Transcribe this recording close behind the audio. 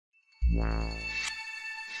Hello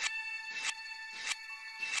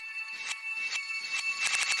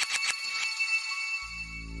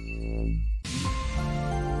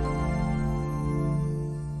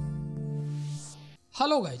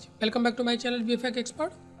guys, welcome back to my channel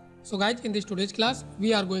vfxexpert. So guys, in this today's class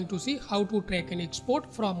we are going to see how to track and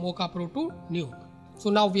export from Mocha Pro to Nuke. So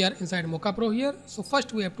now we are inside Mocha Pro here. So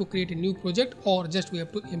first we have to create a new project, or just we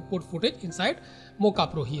have to import footage inside Mocha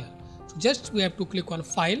Pro here. So just we have to click on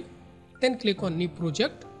file, then click on new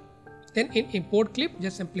project, then in import clip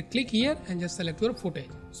just simply click here and just select your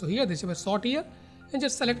footage. So here this is a shot here, and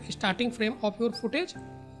just select starting frame of your footage,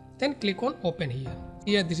 then click on open here.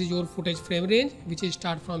 Here this is your footage frame range, which is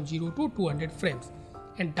start from 0 to 200 frames,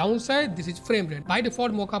 and downside this is frame rate. By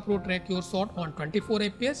default Mocha Pro track your shot on 24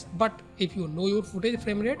 fps, but if you know your footage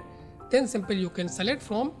frame rate, then simply you can select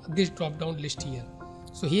from this drop down list here.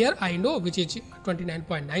 So here I know which is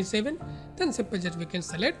 29.97, then simply just we can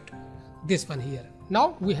select this one here.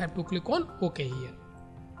 Now we have to click on OK here.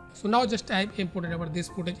 So now just I have imported our this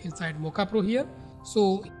footage inside Mocha Pro here.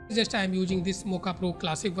 So just I am using this Mocha Pro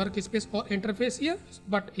classic workspace or interface here,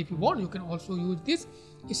 but if you want you can also use this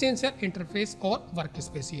essential interface or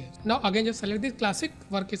workspace here. Now again just select this classic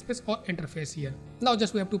workspace or interface here. Now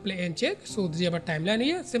just we have to play and check. So this is our timeline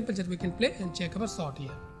here. Simple just we can play and check our shot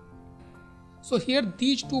here. So here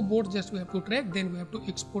these two boards just we have to track, then we have to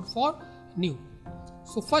export for new.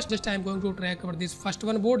 So first just I am going to track over this first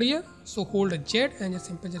one board here. So hold a Z and just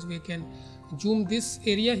simply just we can zoom this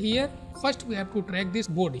area here. First we have to track this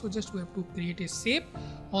board. So just we have to create a shape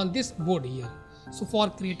on this board here. So for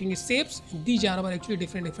creating shapes, these are our actually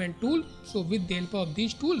different tools. So with the help of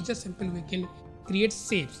these tools, just simply we can create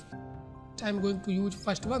shapes. I am going to use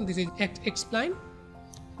first one. This is X-spline.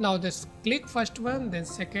 Now just click first one, then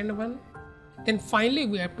second one, then finally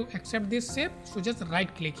we have to accept this shape. So just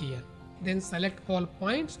right click here, then select all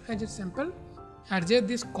points and just simple adjust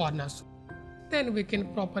these corners. Then we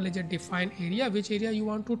can properly just define area, which area you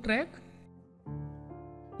want to track.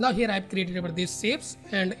 Now here I have created over these shapes,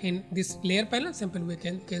 and in this layer panel simply we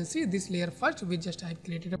can see this layer first, which just I have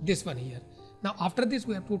created this one here. Now after this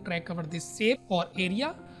we have to track over this shape or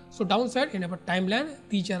area. So downside in our timeline,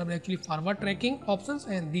 these are actually forward tracking options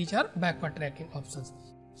and these are backward tracking options.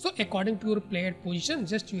 So according to your playhead position,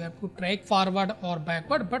 just you have to track forward or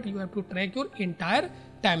backward, but you have to track your entire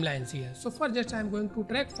timelines here. So for just I am going to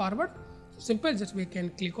track forward. Simple just we can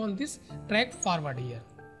click on this track forward here.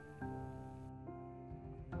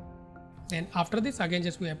 Then after this again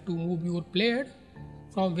just we have to move your playhead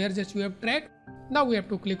from where just you have tracked. Now we have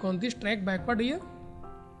to click on this track backward here.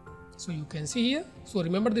 So you can see here. So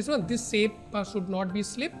remember this one, this shape should not be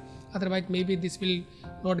slip, otherwise maybe this will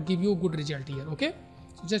not give you a good result here. Okay.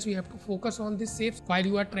 So just we have to focus on this shape while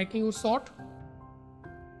you are tracking your shot.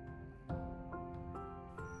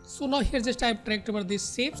 So now here just I have tracked over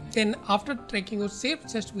these shapes. Then after tracking your shape,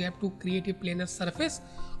 just we have to create a planar surface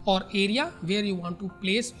or area where you want to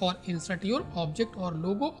place or insert your object or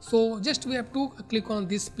logo. So just we have to click on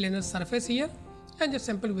this planar surface here and just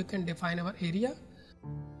simply we can define our area.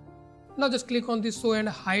 Now just click on this show and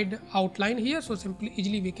hide outline here. So simply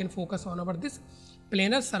easily we can focus on our this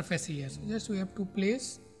planar surface here. So just we have to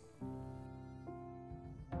place.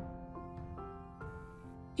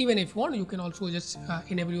 Even if you want, you can also just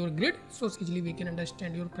enable your grid, so easily we can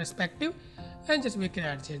understand your perspective and just we can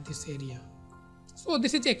adjust this area. So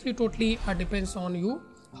this is actually totally depends on you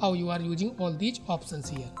how you are using all these options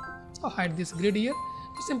here. So hide this grid here,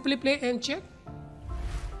 just simply play and check.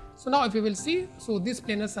 So now if you will see, so this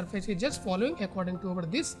planar surface is just following according to our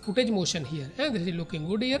this footage motion here, and this is looking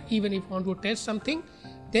good here. Even if you want to test something,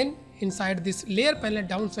 then inside this layer panel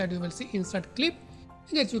downside you will see insert clip.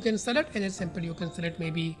 Yes, you can select and just simply you can select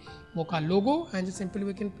maybe Mocha logo and just simply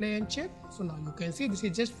we can play and check. So now you can see this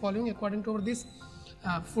is just following according to this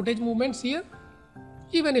footage movements here.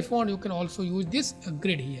 Even if you want, you can also use this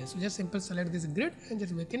grid here. So just simply select this grid and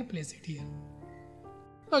just we can place it here.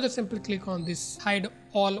 Now just simply click on this hide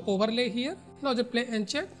all overlay here. Now just play and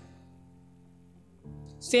check.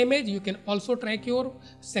 Same as you can also track your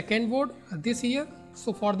second board this here.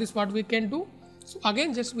 So for this what we can do. So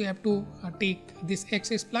again just we have to take this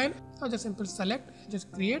X-spline. Now just simply select,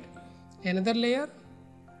 just create another layer.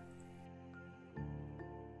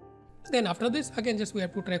 Then after this again just we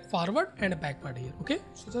have to track forward and backward here. Okay,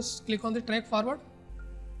 so just click on the track forward.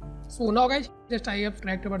 So now guys, just I have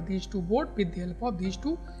tracked over these two boards with the help of these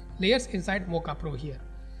two layers inside Mocha Pro here.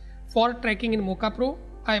 For tracking in Mocha Pro,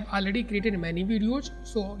 I have already created many videos,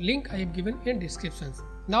 so link I have given in descriptions.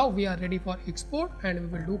 Now we are ready for export and we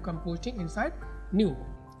will do compositing inside Nuke.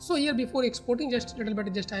 So here before exporting, just a little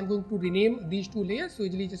bit, just I am going to rename these two layers so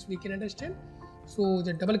easily just we can understand. So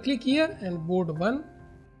just double click here and board 1.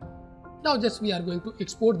 Now just we are going to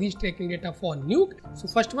export these tracking data for Nuke. So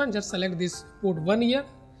first one, just select this board 1 here.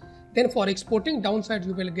 Then for exporting, downside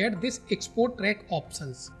you will get this export track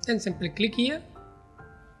options. Then simply click here.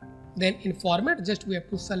 Then in format, just we have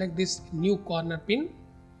to select this new corner pin.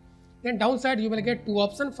 Then downside you will get two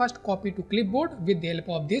options. First, copy to clipboard. With the help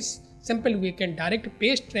of this, simple we can direct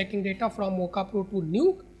paste tracking data from Mocha Pro to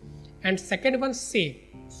Nuke. And second one, save.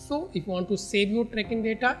 So if you want to save your tracking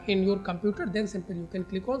data in your computer, then simply you can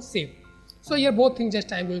click on save. So here both things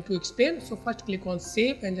just I am going to explain. So first click on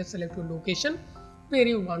save and just select your location where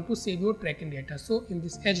you want to save your tracking data. So in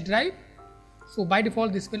this H drive, so by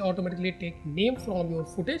default this will automatically take name from your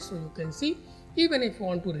footage. So you can see, even if you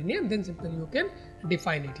want to rename, then simply you can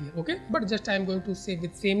define it here. Okay, but just I am going to save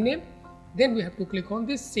with same name. Then we have to click on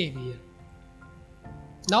this save here.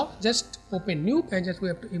 Now just open Nuke and just we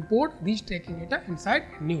have to import these tracking data inside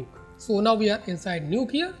Nuke. So now we are inside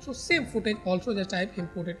Nuke here. So same footage also just I have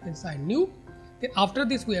imported inside Nuke. Then after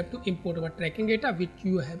this we have to import our tracking data which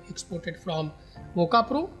you have exported from Mocha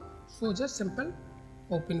Pro. So just simple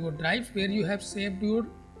open your drives where you have saved your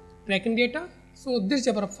tracking data. So this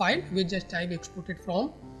is our file which just I have exported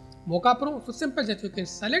from Mocha Pro. So simple just you can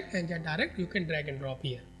select and just direct you can drag and drop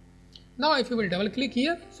here. Now if you will double click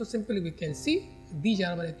here, so simply we can see these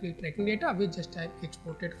are our actually tracking data which just I have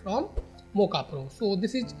exported from Mocha Pro. So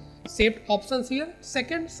this is saved options here.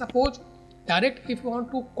 Second, suppose direct if you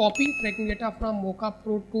want to copy tracking data from Mocha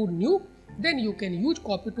Pro to Nuke, then you can use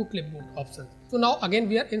copy to clipboard option. So now again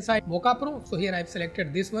we are inside Mocha Pro. So here I have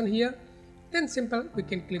selected this one here. Then simple we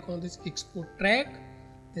can click on this export track.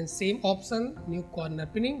 Then same option, new corner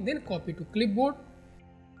pinning, then copy to clipboard.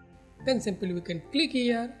 Then simply we can click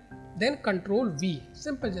here. Then Control V.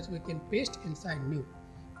 Simple just we can paste inside Nuke.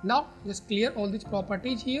 Now just clear all these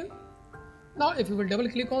properties here. Now if you will double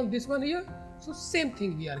click on this one here, so same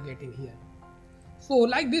thing we are getting here. So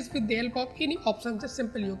like this with the help of any option, just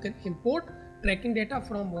simply you can import tracking data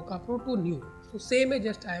from Mocha Pro to Nuke. So same way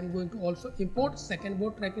just I am going to also import second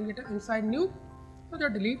board tracking data inside Nuke. So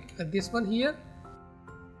just delete this one here.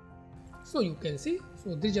 So you can see,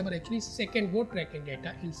 so this is our actually second board tracking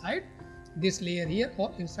data inside this layer here or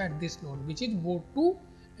inside this node which is board 2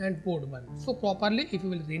 and board 1. So properly if you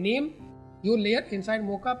will rename your layer inside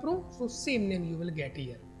Mocha Pro, so same name you will get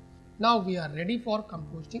here. Now we are ready for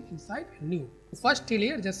compositing inside Nuke. First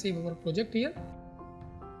layer, just save our project here.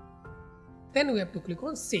 Then we have to click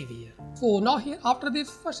on save here. So now here after this,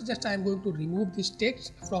 first just I am going to remove this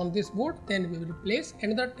text from this board. Then we will place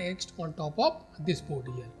another text on top of this board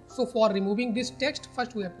here. So for removing this text,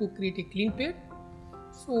 first we have to create a clean plate.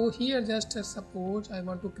 So here just suppose I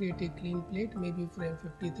want to create a clean plate, maybe frame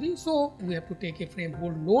 53. So we have to take a frame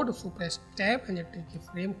hold node. So press tab and just take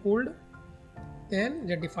a frame hold. Then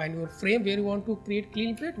just define your frame where you want to create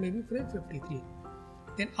clean plate, maybe frame 53.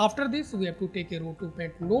 Then after this we have to take a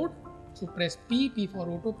rotopant node. So press P for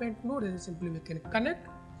rotopant node and simply we can connect.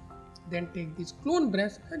 Then take this clone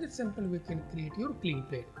brush and just simply we can create your clean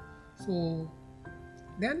plate. So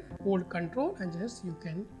then hold Control and just you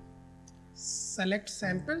can select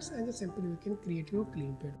samples and just simply we can create your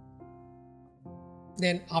clean plate.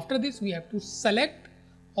 Then after this we have to select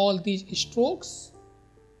all these strokes.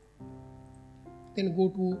 Then go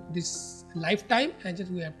to this lifetime and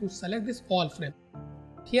just we have to select this all frame.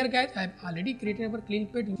 Here guys, I have already created our clean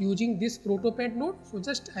plate using this rotopant node. So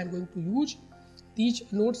just I am going to use these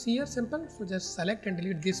nodes here, simple. So just select and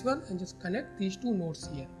delete this one and just connect these two nodes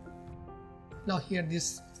here. Now here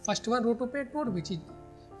this first one rotopant node which is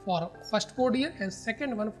for first board here and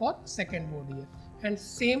second one for second board here. And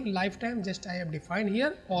same lifetime just I have defined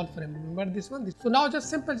here all frame. Remember this one. So now just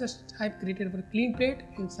simple, just I have created our clean plate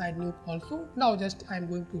inside Nuke also. Now just I am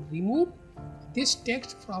going to remove this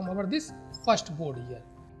text from our this first board here.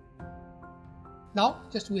 Now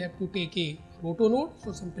just we have to take a roto node.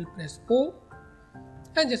 So simple press O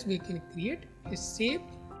and just we can create a save.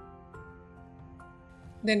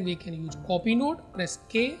 Then we can use copy node, press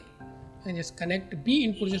K and just connect B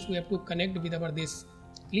input. Just we have to connect with our this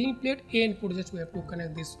clean plate. A input just we have to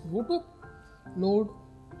connect this roto node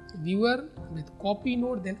viewer with copy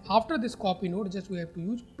node. Then after this copy node just we have to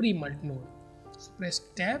use pre-mult node. So press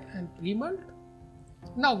tab and pre-mult.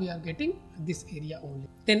 Now we are getting this area only.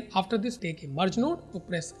 Then after this take a merge node. So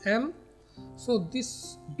press M. So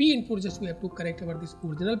this B input just we have to connect over this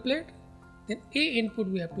original plate. Then A input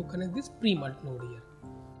we have to connect this pre-mult node here.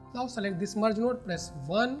 Now select this merge node, press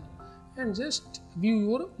 1 and just view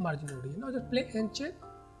your merge node here. Now just play and check.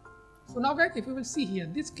 So now guys, if you will see here,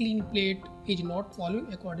 this clean plate is not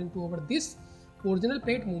following according to our this original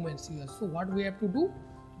plate movements here. So what we have to do,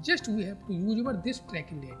 just we have to use our this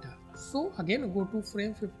tracking data. So again go to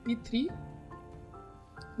frame 53.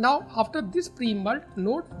 Now after this pre-mult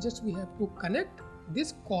node, just we have to connect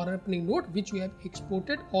this corner pinning node which we have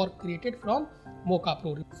exported or created from Mocha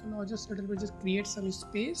Pro. So now just little bit just create some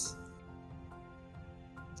space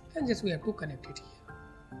and just we have to connect it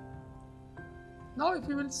here. Now if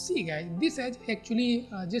you will see guys, this edge actually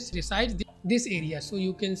just resides this area, so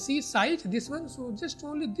you can see size this one, so just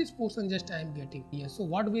only this portion just I am getting here. So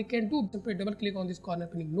what we can do, simply double click on this corner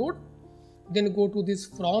pinning node, then go to this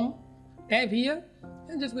from tab here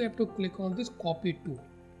and just we have to click on this copy to.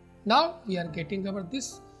 Now we are getting our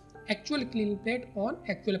this actual clean plate on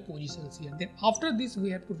actual positions here. Then after this we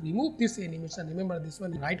have to remove this animation. Remember this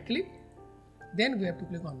one, right click, then we have to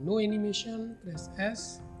click on no animation, press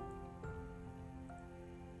S.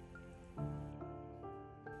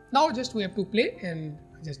 Now just we have to play and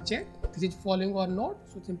just check this is following or not.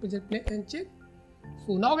 So simply just play and check.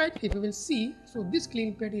 So now guys, if you will see, so this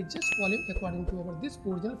clean plate is just following according to our this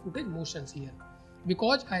original footage motions here,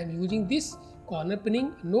 because I am using this corner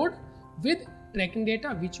pinning node with tracking data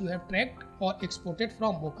which you have tracked or exported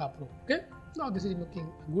from Mocha Pro. Okay, now this is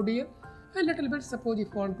looking good here. A little bit, suppose if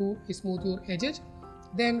you want to smooth your edges,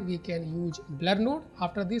 then we can use blur node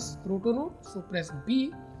after this roto node. So press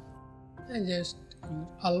B and just use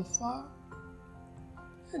alpha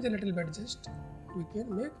and a little bit just we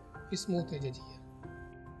can make smooth edges here.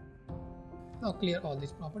 Now clear all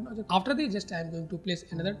this property. Now after this just I am going to place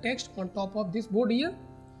another text on top of this board here.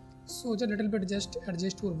 So just a little bit just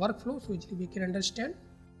adjust your workflow so we can understand.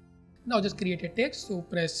 Now just create a text. So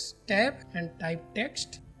press tab and type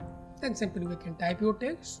text. Then simply we can type your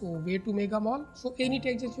text. So way to mega mall. So any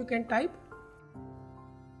text that you can type.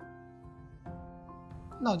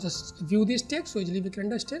 Now just view this text so easily we can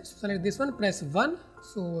understand. So select this one, press 1.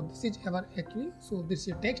 So this is our actually. So this is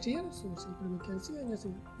your text here. So simply we can see and just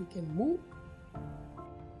we can move.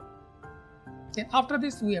 Then after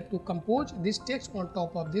this we have to compose this text on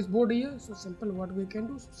top of this board here. So simple what we can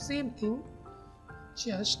do, so same thing,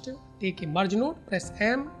 just take a merge node, press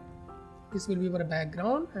M, this will be our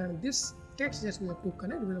background and this text just we have to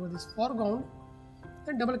connect with this foreground.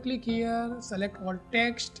 Then double click here, select all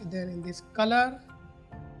text, then in this color.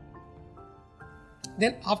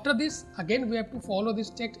 Then after this again we have to follow this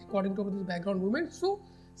text according to this background movement. So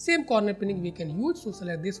same corner pinning we can use. So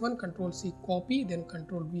select this one, Ctrl C copy, then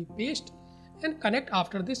Ctrl V paste and connect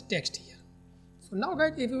after this text here. So now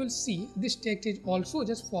guys, if you will see, this text is also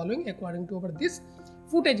just following according to our this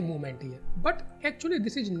footage movement here, but actually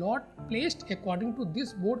this is not placed according to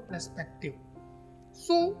this board perspective.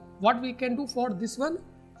 So what we can do for this one,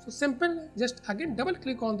 so simple, just again double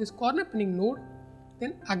click on this corner pinning node,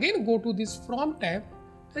 then again go to this from tab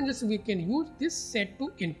and just we can use this set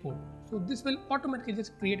to input. So this will automatically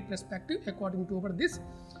just create perspective according to our this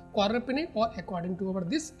corner pinning or according to our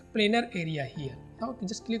this planar area here. Now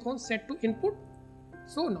just click on set to input.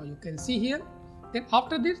 So now you can see here. Then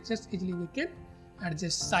after this just easily we can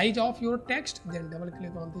adjust size of your text, then double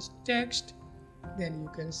click on this text, then you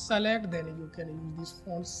can select, then you can use this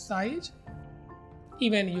font size,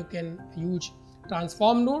 even you can use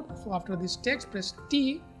transform node. So after this text press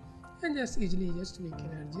T and just easily just we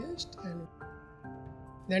can adjust and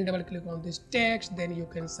then double click on this text, then you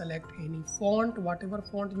can select any font, whatever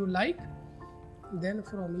font you like, then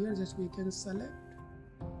from here just we can select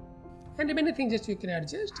and remaining things just you can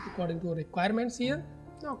adjust according to your requirements here.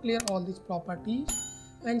 Now clear all these properties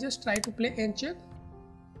and just try to play and check.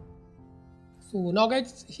 So now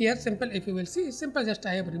guys, here simple, if you will see, simple, just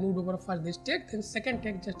I have removed over first this text, then second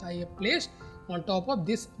text just I have placed on top of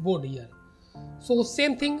this board here. So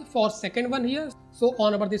same thing for second one here. So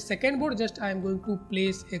on our this second board just I am going to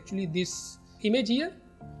place actually this image here.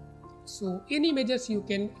 So any images you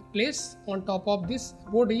can place on top of this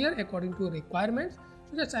board here according to your requirements.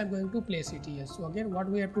 So just I am going to place it here. So again what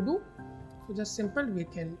we have to do, so just simple, we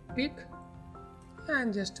can pick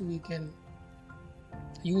and just we can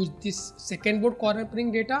use this second board corner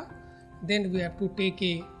pinning data. Then we have to take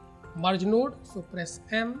a merge node. So press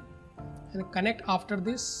M and connect after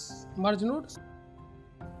this merge node.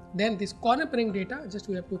 Then this corner pinning data just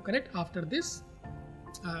we have to connect after this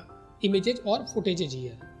images or footages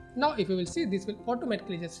here. Now if you will see, this will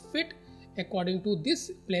automatically just fit according to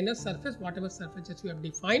this planar surface, whatever surface that you have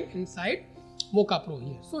defined inside Mocha Pro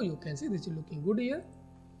here. So you can see this is looking good here.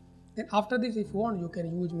 Then after this, if you want, you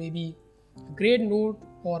can use maybe grade node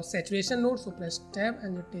or saturation node. So press tab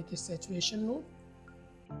and you take a saturation node.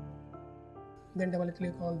 Then double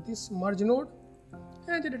click on this merge node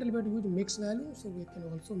and a little bit use mix value. So we can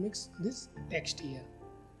also mix this text here.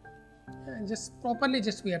 And just properly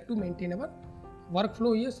just we have to maintain our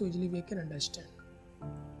workflow here so easily we can understand.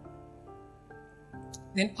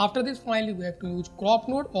 Then after this finally we have to use crop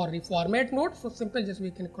node or reformat node. So simple, just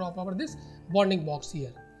we can crop over this bounding box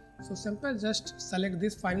here. So simple, just select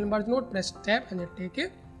this final merge node, press tab and then take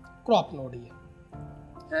a crop node here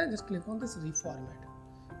and just click on this reformat.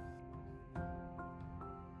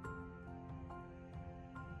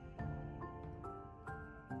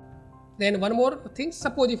 Then one more thing,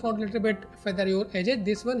 suppose if you want a little bit feather your edges,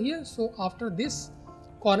 this one here. So after this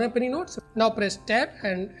corner pinning node, so now press tab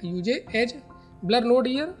and use a edge blur node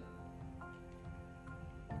here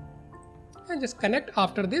and just connect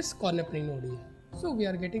after this corner pinning node here. So we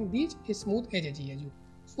are getting these smooth edges here.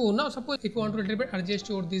 So now suppose if you want to a little bit adjust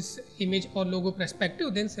your this image or logo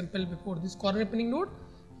perspective, then simple before this corner pinning node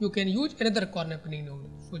you can use another corner pinning node.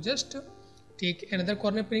 So just take another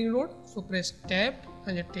corner pinning node, so press tab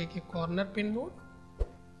and just take a corner pin node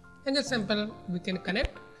and just simple we can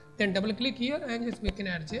connect, then double click here and just we can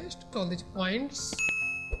adjust all these points.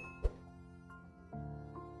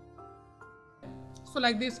 So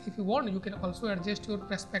like this, if you want you can also adjust your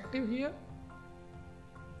perspective here.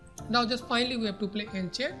 Now just finally we have to play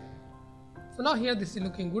and check. So now here this is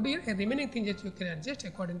looking good here, and remaining things that you can adjust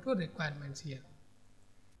according to requirements here.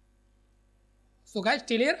 So guys,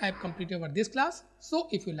 till here I have completed over this class. So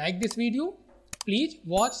if you like this video, please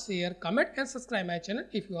watch, share, comment and subscribe my channel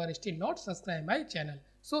if you are still not subscribed my channel.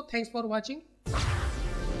 So thanks for watching.